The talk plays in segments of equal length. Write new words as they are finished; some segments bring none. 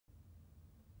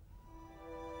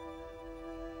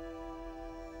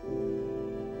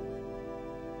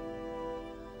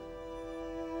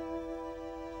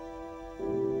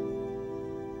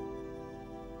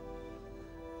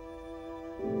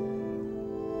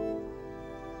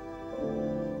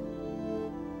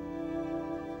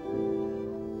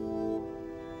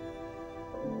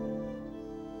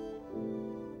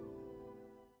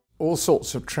all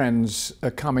sorts of trends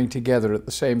are coming together at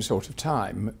the same sort of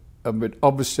time. But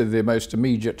obviously the most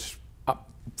immediate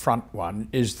upfront one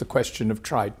is the question of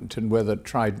Trident and whether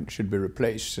Trident should be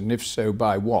replaced, and if so,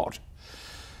 by what.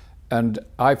 And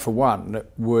I, for one,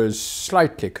 was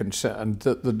slightly concerned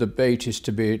that the debate is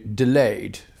to be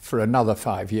delayed for another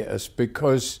 5 years,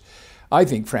 because I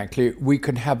think, frankly, we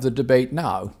can have the debate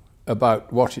now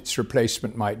about what its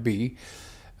replacement might be.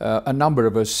 A number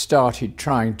of us started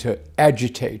trying to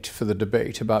agitate for the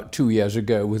debate about 2 years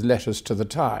ago with letters to the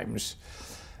Times.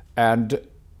 And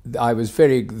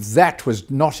that was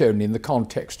not only in the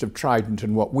context of Trident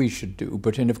and what we should do,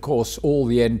 but in, of course, all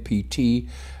the NPT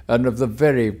and of the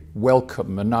very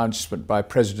welcome announcement by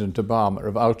President Obama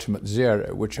of ultimate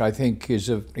zero, which I think is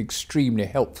an extremely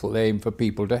helpful aim for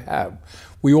people to have.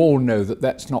 We all know that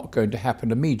that's not going to happen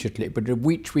immediately, but of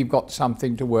which we've got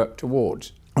something to work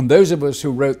towards. And those of us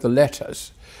who wrote the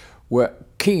letters were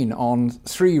keen on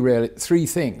three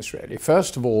things, really.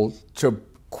 First of all, to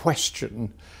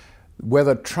question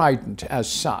whether Trident as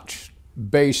such,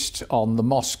 based on the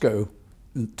Moscow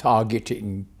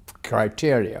targeting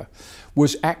criteria,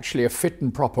 was actually a fit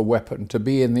and proper weapon to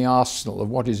be in the arsenal of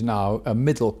what is now a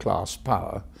middle-class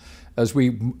power as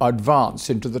we advance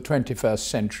into the 21st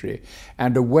century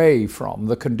and away from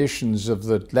the conditions of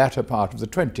the latter part of the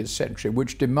 20th century,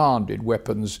 which demanded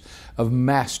weapons of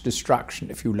mass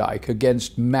destruction, if you like,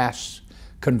 against mass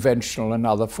conventional and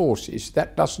other forces.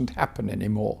 That doesn't happen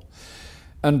anymore.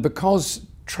 And because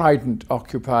Trident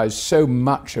occupies so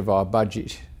much of our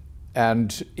budget,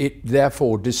 and it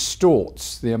therefore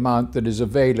distorts the amount that is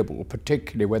available,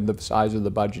 particularly when the size of the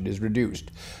budget is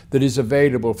reduced, that is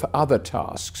available for other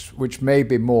tasks which may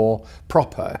be more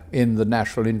proper in the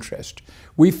national interest.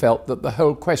 We felt that the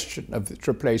whole question of its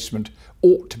replacement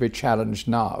ought to be challenged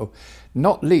now,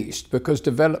 not least because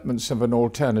developments of an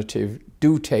alternative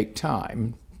do take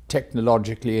time,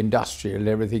 technologically, industrial,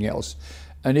 everything else.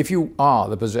 And if you are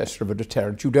the possessor of a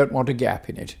deterrent, you don't want a gap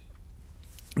in it.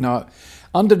 Now,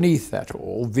 underneath that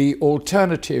all, the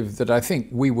alternative that I think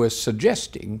we were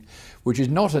suggesting, which is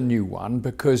not a new one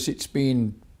because it's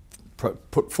been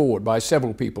put forward by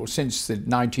several people since the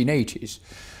 1980s,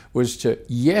 was to,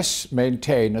 yes,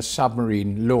 maintain a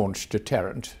submarine launch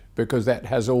deterrent, because that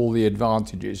has all the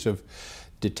advantages of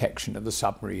detection of the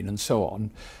submarine and so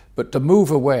on, but to move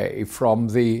away from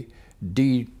the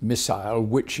D-missile,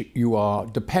 which you are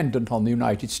dependent on the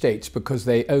United States because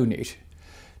they own it,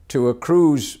 to a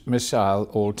cruise missile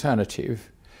alternative,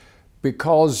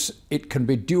 because it can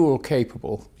be dual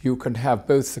capable. You can have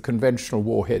both the conventional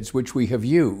warheads, which we have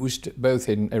used both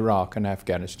in Iraq and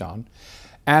Afghanistan,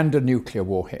 and a nuclear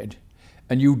warhead.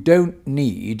 And you don't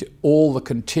need all the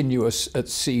continuous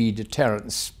at-sea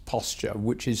deterrence posture,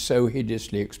 which is so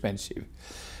hideously expensive.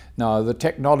 Now, the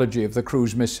technology of the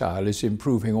cruise missile is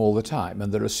improving all the time,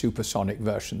 and there are supersonic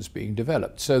versions being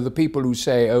developed. So the people who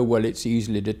say, oh, well, it's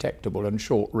easily detectable and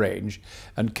short range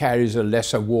and carries a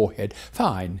lesser warhead,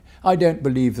 fine. I don't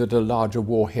believe that a larger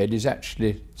warhead is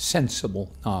actually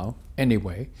sensible now,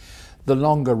 anyway. The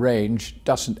longer range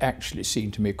doesn't actually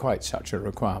seem to me quite such a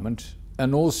requirement.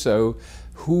 And also,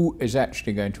 who is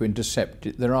actually going to intercept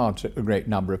it? There aren't a great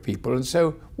number of people. And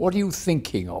so, what are you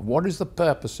thinking of? What is the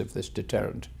purpose of this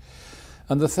deterrent?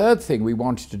 And the third thing we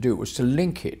wanted to do was to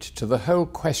link it to the whole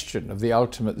question of the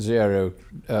ultimate zero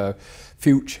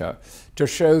future, to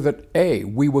show that, A,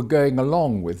 we were going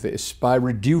along with this by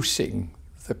reducing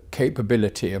the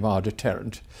capability of our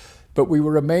deterrent, but we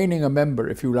were remaining a member,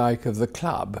 if you like, of the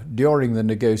club during the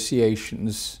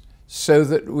negotiations, so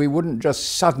that we wouldn't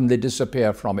just suddenly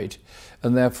disappear from it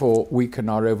and therefore weaken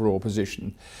our overall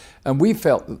position. And we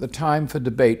felt that the time for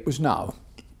debate was now.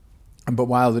 But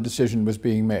while the decision was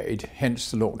being made,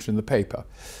 hence the launch in the paper,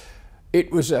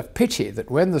 it was a pity that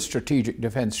when the Strategic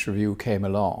Defence Review came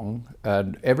along,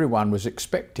 and everyone was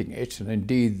expecting it, and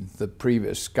indeed the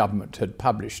previous government had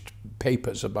published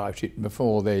papers about it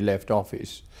before they left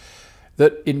office,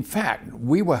 that in fact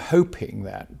we were hoping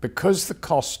that because the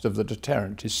cost of the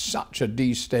deterrent is such a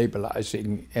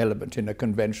destabilising element in a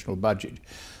conventional budget,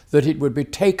 that it would be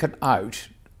taken out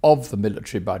of the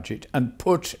military budget and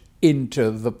put into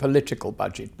the political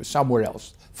budget somewhere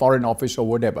else, Foreign Office or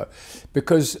whatever,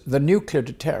 because the nuclear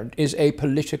deterrent is a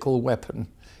political weapon.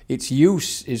 Its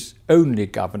use is only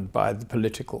governed by the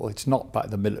political, it's not by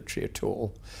the military at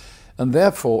all. And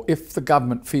therefore, if the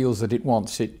government feels that it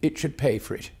wants it, it should pay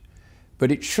for it.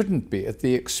 But it shouldn't be at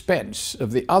the expense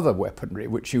of the other weaponry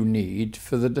which you need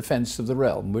for the defence of the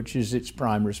realm, which is its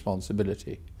prime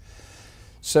responsibility.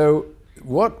 So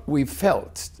what we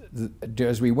felt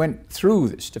as we went through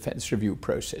this defence review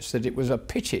process, that it was a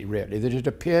pity really that it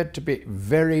appeared to be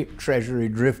very Treasury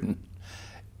driven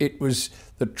it was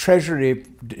the Treasury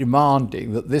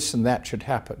demanding that this and that should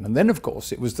happen. And then, of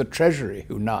course, it was the Treasury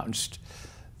who announced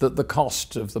that the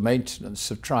cost of the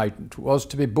maintenance of Trident was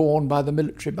to be borne by the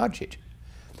military budget.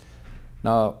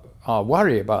 Now, our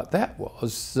worry about that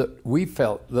was that we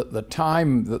felt that the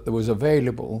time that there was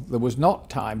available, there was not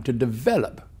time to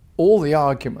develop all the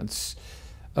arguments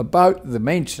about the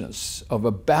maintenance of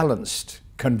a balanced,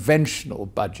 conventional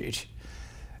budget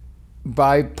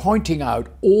by pointing out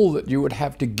all that you would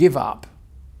have to give up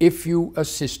if you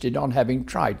insisted on having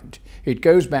Trident. It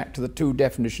goes back to the two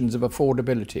definitions of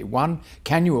affordability. One,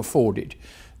 can you afford it?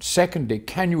 Secondly,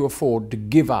 can you afford to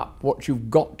give up what you've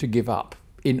got to give up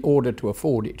in order to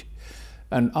afford it?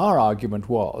 And our argument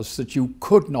was that you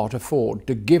could not afford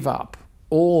to give up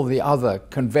all the other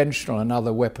conventional and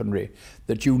other weaponry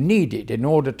that you needed in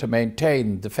order to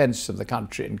maintain the defence of the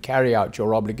country and carry out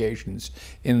your obligations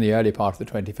in the early part of the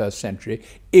 21st century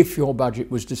if your budget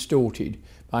was distorted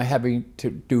by having to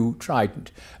do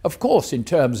Trident. Of course, in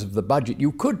terms of the budget,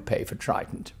 you could pay for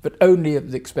Trident, but only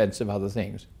at the expense of other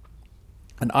things.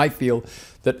 And I feel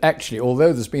that actually,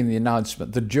 although there's been the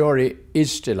announcement, the jury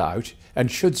is still out and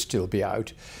should still be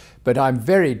out. But I'm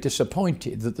very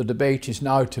disappointed that the debate is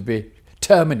now to be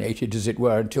terminated, as it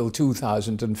were, until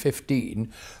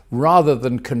 2015, rather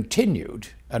than continued,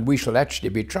 and we shall actually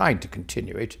be trying to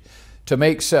continue it, to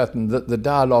make certain that the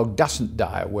dialogue doesn't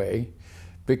die away,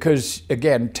 because,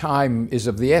 again, time is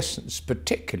of the essence,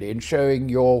 particularly in showing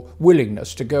your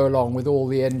willingness to go along with all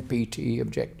the NPT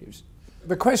objectives.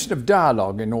 The question of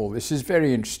dialogue in all this is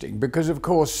very interesting because, of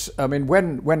course, I mean,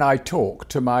 when I talk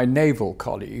to my naval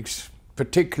colleagues,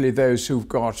 particularly those who've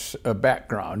got a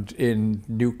background in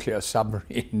nuclear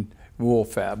submarine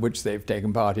warfare, which they've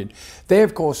taken part in, they,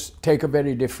 of course, take a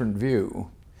very different view.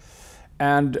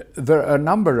 And there are a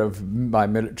number of my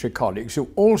military colleagues who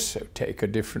also take a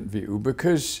different view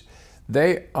because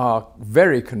they are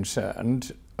very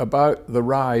concerned about the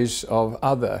rise of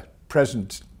other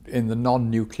present in the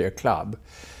non-nuclear club.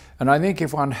 And I think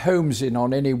if one homes in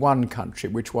on any one country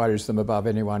which worries them above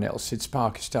anyone else, it's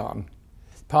Pakistan.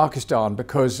 Pakistan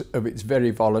because of its very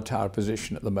volatile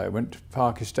position at the moment,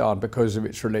 Pakistan because of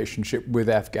its relationship with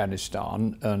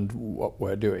Afghanistan and what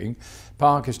we're doing,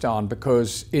 Pakistan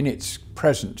because in its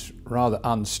present rather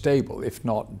unstable, if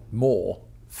not more,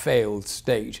 failed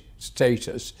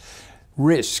status,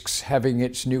 risks having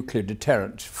its nuclear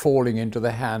deterrent falling into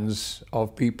the hands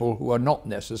of people who are not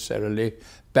necessarily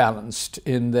balanced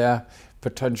in their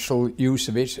potential use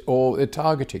of it or the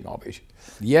targeting of it.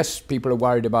 Yes, people are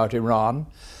worried about Iran,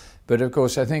 but of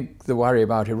course I think the worry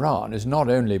about Iran is not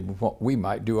only what we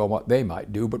might do or what they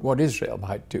might do, but what Israel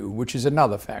might do, which is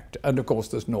another factor. And of course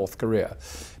there's North Korea.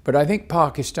 But I think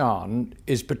Pakistan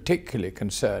is particularly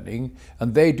concerning,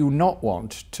 and they do not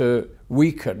want to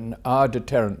weaken our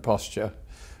deterrent posture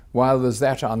while there's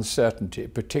that uncertainty,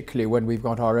 particularly when we've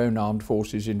got our own armed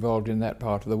forces involved in that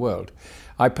part of the world.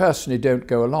 I personally don't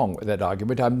go along with that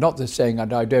argument. I'm not just saying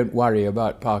that I don't worry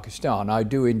about Pakistan. I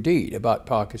do indeed about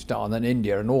Pakistan and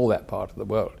India and all that part of the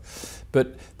world.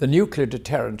 But the nuclear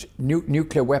deterrent,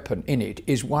 nuclear weapon in it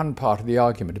is one part of the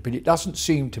argument, but it doesn't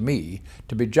seem to me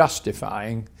to be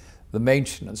justifying the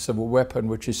maintenance of a weapon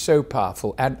which is so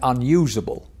powerful and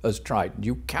unusable as Trident.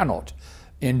 You cannot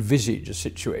envisage a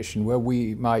situation where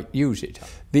we might use it.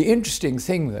 The interesting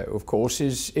thing, though, of course,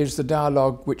 is the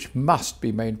dialogue which must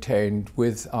be maintained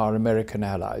with our American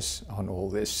allies on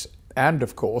all this, and,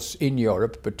 of course, in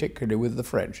Europe, particularly with the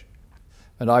French.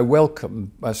 And I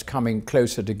welcome us coming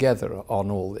closer together on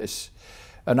all this.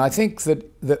 And I think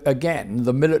that again,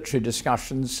 the military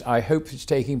discussions, I hope it's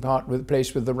taking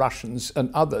place with the Russians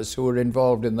and others who are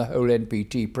involved in the whole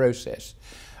NPT process.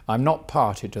 I'm not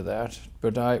party to that,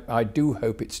 but I do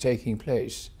hope it's taking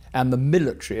place, and the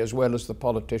military as well as the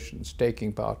politicians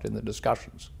taking part in the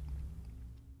discussions.